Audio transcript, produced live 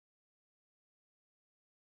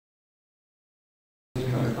The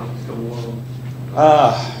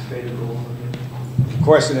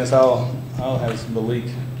question is how has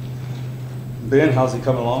Maliq been? How's he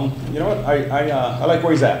coming along? You know what? I like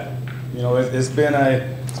where he's at. You know, it's been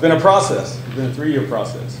a process. It's been a 3-year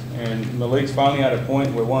process, and Maliq's finally at a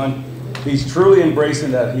point where he's truly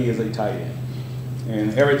embracing that he is a tight end,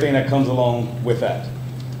 and everything that comes along with that.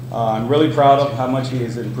 I'm really proud of how much he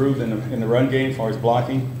has improved in the run game as far as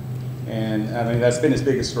blocking, and I mean that's been his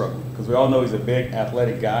biggest struggle because we all know he's a big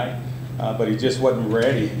athletic guy, but he just wasn't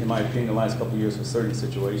ready, in my opinion, the last couple of years for certain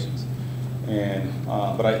situations. And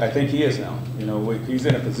but I think he is now. You know, he's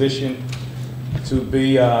in a position to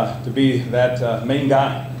be that main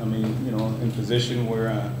guy. I mean, you know, in position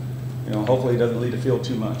where you know, hopefully he doesn't lead the field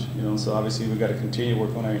too much. You know, so obviously we've got to continue to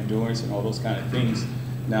work on our endurance and all those kind of things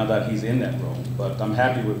now that he's in that role. But I'm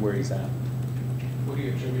happy with where he's at. What do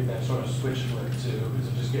you attribute that sort of switch to? Is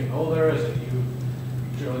it just getting older? Is it you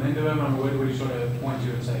drilling into him? I mean, what do you sort of point to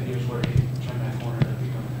and say, here's where he turned that corner to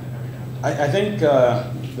become every time? I think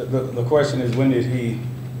the question is when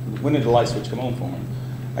did the light switch come on for him?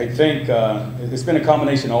 I think it's been a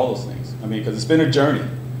combination of all those things. I mean, because it's been a journey.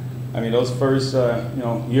 I mean, those first, you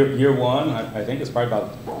know, year one, I think it's probably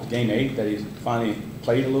about game 8 that he finally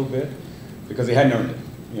played a little bit because he hadn't earned it.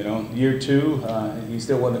 You know, year 2, he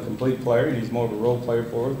still wasn't a complete player, and he's more of a role player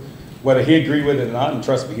for us. Whether he agreed with it or not, and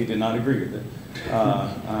trust me, he did not agree with it.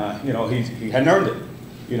 You know, he hadn't earned it.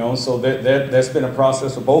 You know, so that's been a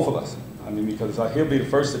process for both of us. I mean, because he'll be the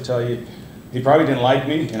first to tell you he probably didn't like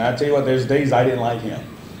me, and I tell you what, there's days I didn't like him.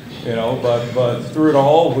 You know, but through it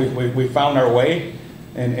all, we found our way,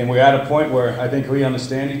 and we're at a point where I think we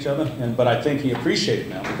understand each other. But I think he appreciates it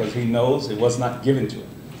now because he knows it was not given to him.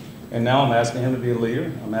 And now I'm asking him to be a leader.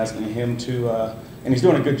 I'm asking him to, and he's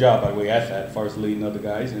doing a good job, by the way, at that, as far as leading other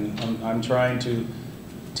guys. And I'm trying to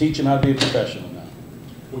teach him how to be a professional now.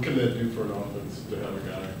 What can that do for an offense to have a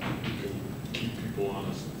guy who can keep people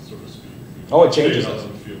honest, so to speak? Oh, it changes us.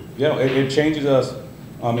 Yeah, it changes us,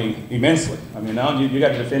 I mean, immensely. I mean, now you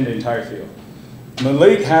got to defend the entire field.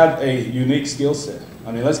 Maliq have a unique skill set.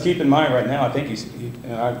 I mean, let's keep in mind right now, I think I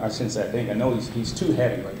shouldn't say I think, I know he's too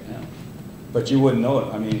heavy right now. But you wouldn't know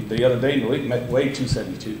it. I mean, the other day, Maliq weighed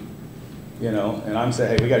 272, you know, and I'm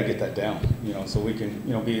saying, hey, we got to get that down, you know, so we can,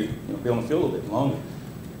 be on the field a little bit longer.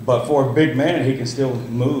 But for a big man, he can still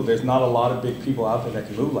move. There's not a lot of big people out there that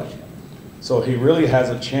can move like him. So he really has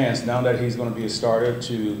a chance, now that he's going to be a starter,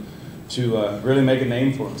 to really make a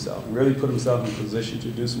name for himself, really put himself in a position to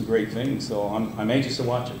do some great things. So I'm anxious to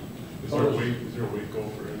watch it. Is there a weight goal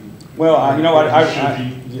for him? Well, you know what,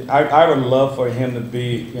 I would love for him to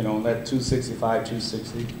be, you know, that 265,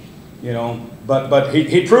 260, you know. But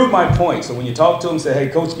he proved my point. So when you talk to him, say, hey,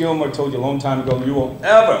 Coach Gilmore told you a long time ago, you won't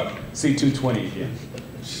ever see 220 again.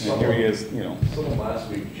 And here he is, you know. Someone last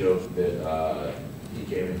week joked that he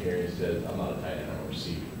came in here and said, I'm not a tight end, I'm a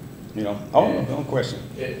receiver. You know, no question.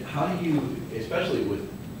 How do you, especially with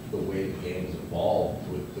the way the game has evolved,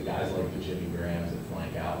 with the guys like the Jimmy Grahams that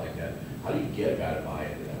flank out like that, how do you get a guy to buy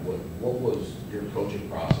into that? What was your coaching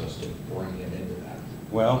process to bring him into that?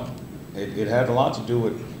 Well, it had a lot to do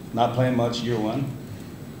with not playing much year 1,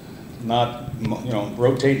 not, you know,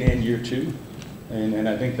 rotating in year 2. And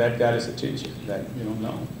I think that got his attention, that, you know,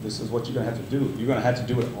 no, this is what you're going to have to do. You're going to have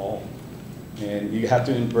to do it all. And you have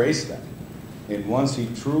to embrace that. And once he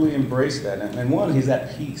truly embraced that, and he's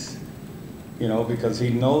at peace, you know, because he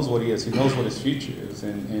knows what he is. He knows what his future is.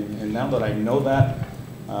 And now that I know that,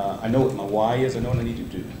 I know what my why is. I know what I need to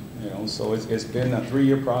do. You know, so it's been a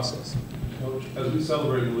 3-year process. Coach, as we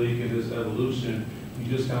celebrate Maliq and his evolution,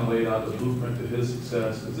 you just kind of laid out the blueprint to his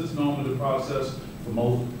success. Is this normally the process for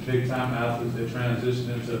most big-time athletes that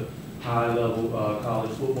transition into high-level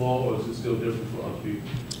college football, or is it still different for other people?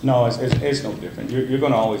 No, it's no different. You're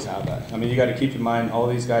going to always have that. I mean, you got to keep in mind, all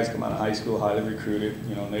these guys come out of high school, highly recruited,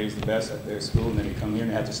 you know, and they're the best at their school, and then they come here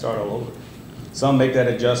and they have to start all over. Some make that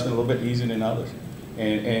adjustment a little bit easier than others.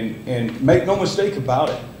 And make no mistake about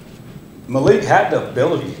it, Maliq had the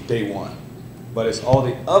ability day 1, but it's all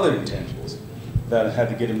the other intangibles that I had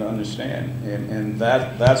to get him to understand. And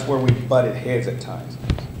that's where we butted heads at times.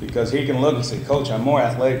 Because he can look and say, Coach, I'm more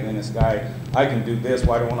athletic than this guy. I can do this.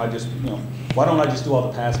 Why don't I just, why don't I just do all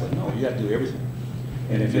the pass? But no, you have to do everything.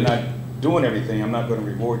 And if you're not doing everything, I'm not going to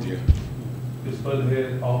reward you. Is butting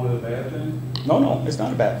head always a bad thing? No, it's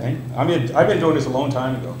not a bad thing. I mean, I've been doing this a long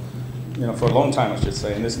time ago. You know, for a long time, I should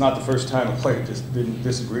say. And it's not the first time a player just didn't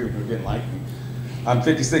disagree with me or didn't like me. I'm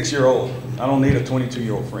 56-year-old. I don't need a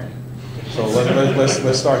 22-year-old friend. So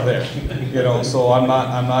let's start there. You know, so I'm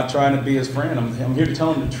not trying to be his friend. I'm here to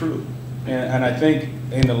tell him the truth. And I think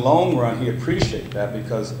in the long run he appreciates that,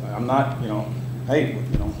 because I'm not, hey,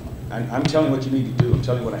 I'm telling you what you need to do. I'm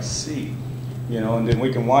telling you what I see, you know, and then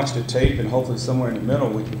we can watch the tape, and hopefully somewhere in the middle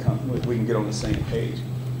we can get on the same page.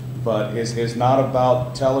 But it's not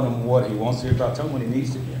about telling him what he wants to hear, it's about telling him what he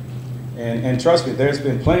needs to hear. And trust me, there's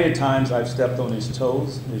been plenty of times I've stepped on his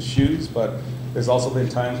toes, his shoes, but there's also been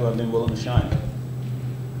times where I've been willing to shine.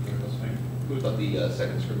 What about the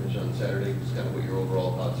second scrimmage on Saturday? Just kind of what your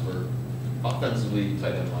overall thoughts were offensively,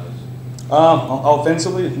 tight end wise?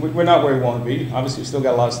 Offensively, we're not where we want to be. Obviously, we still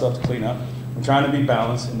got a lot of stuff to clean up. We're trying to be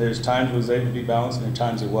balanced, and there's times we was able to be balanced, and there's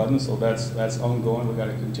times it wasn't. So that's ongoing. We've got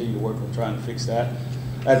to continue to work on trying to fix that.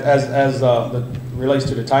 As relates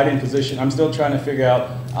to the tight end position, I'm still trying to figure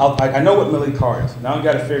out. I know what Maliq Carr is. Now I've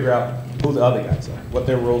got to figure out who the other guys are, what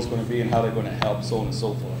their role is going to be, and how they're going to help, so on and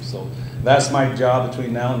so forth. So that's my job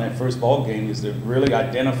between now and that first ball game, is to really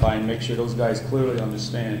identify and make sure those guys clearly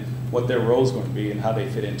understand what their role is going to be and how they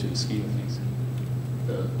fit into the scheme of things.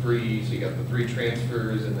 So you got the 3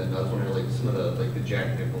 transfers, and then I was wondering, like, some of the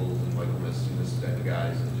Jack Nichols and Michael Miss and this type of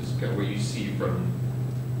guys, and just kind of what you see from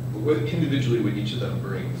individually what each of them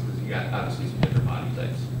brings, because you got obviously some different body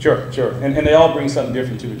types. Sure. And they all bring something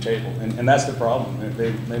different to the table, and that's the problem.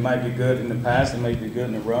 They might be good in the pass, they might be good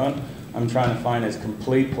in the run. I'm trying to find as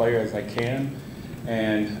complete player as I can,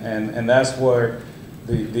 and that's where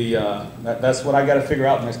that's what I got to figure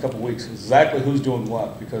out in the next couple of weeks, exactly who's doing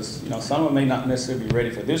what, because, you know, some of them may not necessarily be ready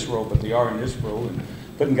for this role, but they are in this role, and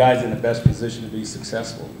putting guys in the best position to be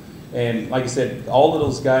successful. And like I said, all of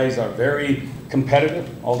those guys are very competitive.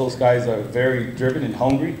 All those guys are very driven and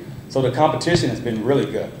hungry. So the competition has been really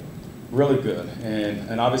good, really good.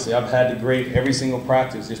 And obviously I've had to grade every single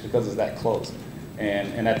practice just because it's that close.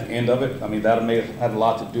 And at the end of it, I mean, that'll may have had a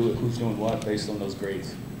lot to do with who's doing what based on those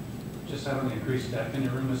grades. Just having the increased depth in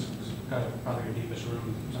your room is kind of probably your deepest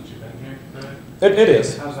room since you've been here, right? It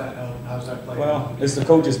is. How's that help? How's that play? Well, it's the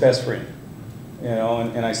coach's best friend. You know,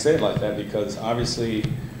 and I say it like that because obviously,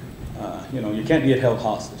 you know, you can't get held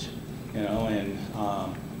hostage, you know, and,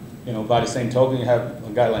 you know, by the same token, you have a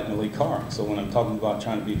guy like Maliq Carr. So when I'm talking about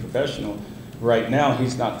trying to be professional, right now,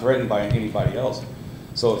 he's not threatened by anybody else.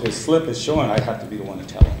 So if his slip is showing, I have to be the one to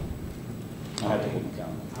tell him. I have to hold him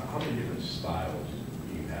accountable. How many different styles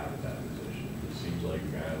do you have at that position? It seems like a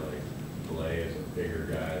guy like Filet is a bigger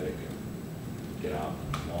guy that can get out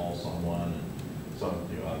and maul someone, and some,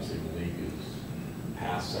 you know, obviously Maliq is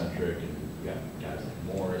pass-centric, and you got guys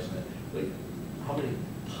like Morris, and like, how many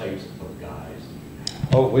types of guys do you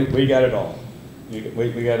have? Oh, we got it all. We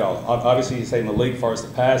got it all. Obviously, you say Maliq far as to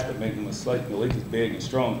pass, but make no mistake, Maliq is big and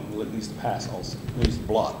strong. Maliq needs to pass also. He needs to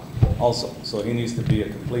block also. So he needs to be a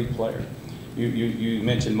complete player. You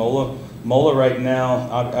mentioned Mola. Mola right now,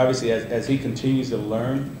 obviously, as he continues to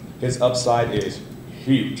learn, his upside is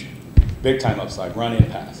huge. Big time upside, run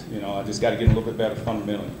and pass. You know, I just got to get a little bit better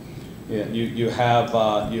fundamentally. Yeah, you have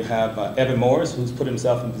Evan Morris, who's put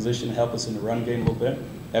himself in position to help us in the run game a little bit.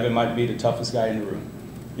 Evan might be the toughest guy in the room.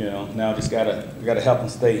 You know, now just gotta help him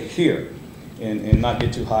stay here and not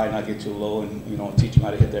get too high, not get too low, and, you know, teach him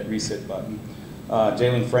how to hit that reset button.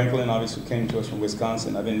 Jalen Franklin obviously came to us from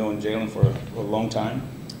Wisconsin. I've been knowing Jalen for a long time,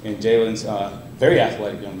 and Jalen's a very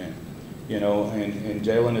athletic young man. You know, and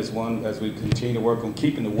Jalen is one, as we continue to work on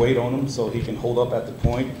keeping the weight on him so he can hold up at the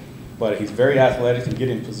point, but he's very athletic and get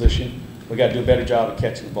in position. We got to do a better job of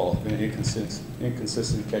catching the ball, being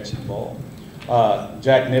inconsistent catching the ball.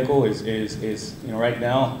 Jack Nichol is you know, right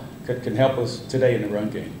now can help us today in the run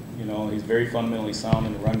game. You know, he's very fundamentally sound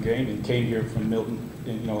in the run game and came here from Milton,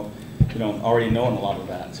 and, you know, already knowing a lot of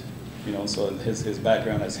that. You know, so his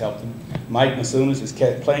background has helped him. Mike Masunas is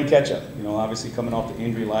playing catch up. You know, obviously coming off the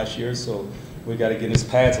injury last year, so we got to get his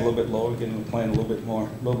pads a little bit lower, get him playing a little bit more,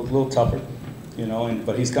 a little tougher. You know,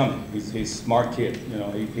 but he's coming. He's a smart kid. You know,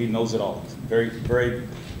 he knows it all. Very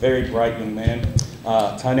bright young man.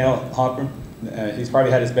 Tynell Hawker. He's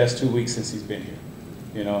probably had his best 2 weeks since he's been here.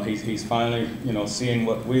 You know, he's finally, you know, seeing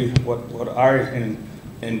what we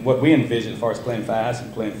envisioned as far as playing fast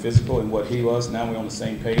and playing physical and what he was. Now we're on the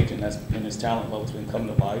same page, and his talent level's been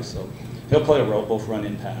coming to life. So he'll play a role, both run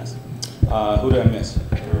and pass. Who did I miss?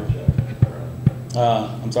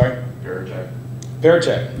 I'm sorry?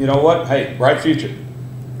 Parachek. You know what? Hey, bright future.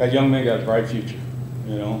 That young man got a bright future.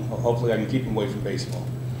 You know, hopefully I can keep him away from baseball.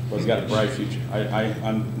 But he's got a bright future.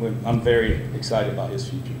 I'm very excited about his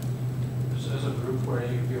future. As a group, where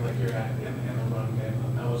you feel like you're at in the run game,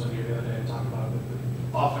 I wasn't here the other day and talked about it,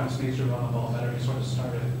 the offense needs to run the ball better. You sort of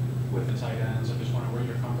started with the tight ends. I just wonder where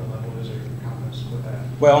your comfort level is or your confidence with that.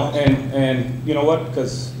 Well, and you know what?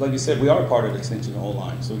 Because like you said, we are part of the extension of the whole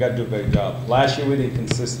line, so we got to do a better job. Last year we didn't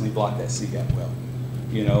consistently block that C gap well,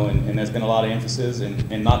 you know, and there's been a lot of emphasis.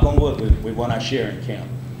 And knock on wood, we won our share in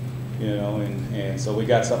camp. you know, and so we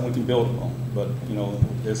got something we can build upon. But, you know,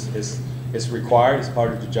 it's required, it's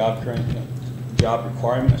part of the job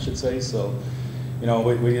requirement, I should say. So, you know,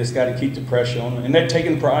 we just got to keep the pressure on them. And they're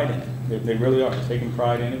taking pride in it. They really are taking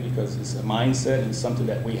pride in it because it's a mindset and it's something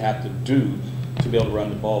that we have to do to be able to run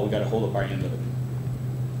the ball. We got to hold up our end of it.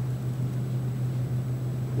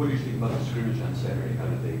 What do you think about the scrimmage on Saturday? How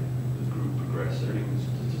did the group progress? Did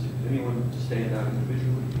anyone stand out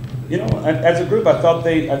individually? You know, as a group, I thought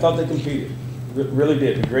they competed. Really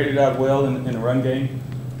did. They graded out well in the run game.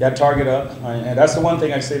 Got target up, and that's the one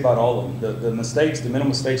thing I say about all of them. The mistakes, the mental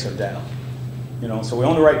mistakes are down. You know, so we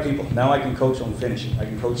own the right people. Now I can coach on finishing. I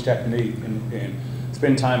can coach technique and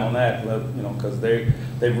spend time on that. You know, because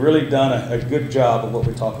they've really done a good job of what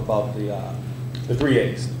we talk about the 3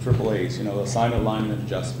 A's, the triple A's. You know, assignment, alignment, and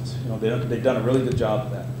adjustments. You know, they've done a really good job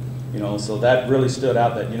of that. You know, so that really stood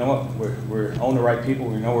out. That, you know what, we're on the right people.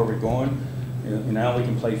 We know where we're going. You know, and now we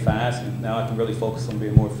can play fast, and now I can really focus on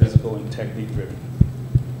being more physical and technique driven.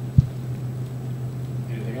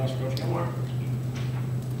 Anything else, Coach Gilmore? All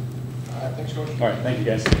right, thanks, Coach. All right, thank you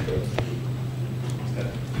guys.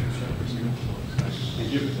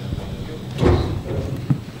 Thank you.